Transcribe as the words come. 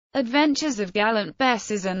Adventures of Gallant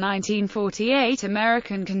Bess is a 1948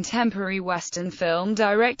 American contemporary Western film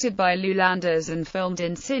directed by Lou Landers and filmed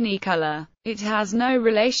in Cinecolor. It has no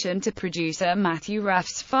relation to producer Matthew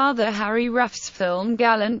Raff's father Harry Raff's film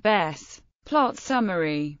Gallant Bess. Plot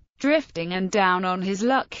summary. Drifting and down on his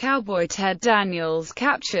luck, cowboy Ted Daniels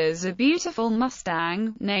captures a beautiful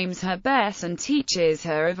Mustang, names her Bess and teaches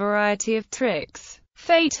her a variety of tricks.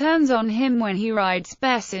 Fate turns on him when he rides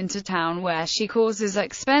Bess into town, where she causes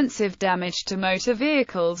expensive damage to motor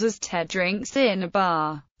vehicles as Ted drinks in a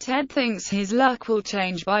bar. Ted thinks his luck will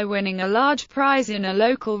change by winning a large prize in a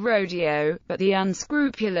local rodeo, but the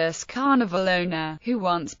unscrupulous carnival owner, who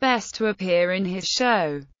wants Bess to appear in his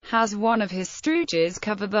show, has one of his stooges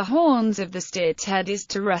cover the horns of the steer Ted is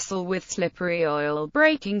to wrestle with slippery oil,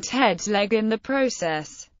 breaking Ted's leg in the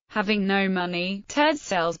process. Having no money, Ted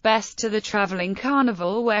sells Bess to the traveling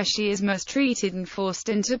carnival, where she is mistreated and forced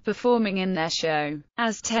into performing in their show.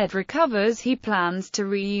 As Ted recovers, he plans to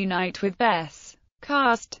reunite with Bess.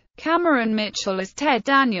 Cast: Cameron Mitchell as Ted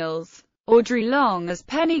Daniels, Audrey Long as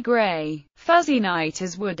Penny Gray, Fuzzy Knight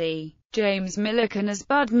as Woody, James Milliken as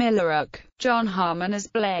Bud Milleruck, John Harmon as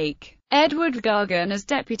Blake, Edward Gargan as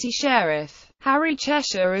Deputy Sheriff, Harry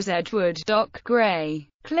Cheshire as Edward Doc Gray,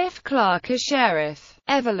 Cliff Clark as Sheriff,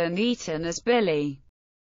 Evelyn Eaton as Billy.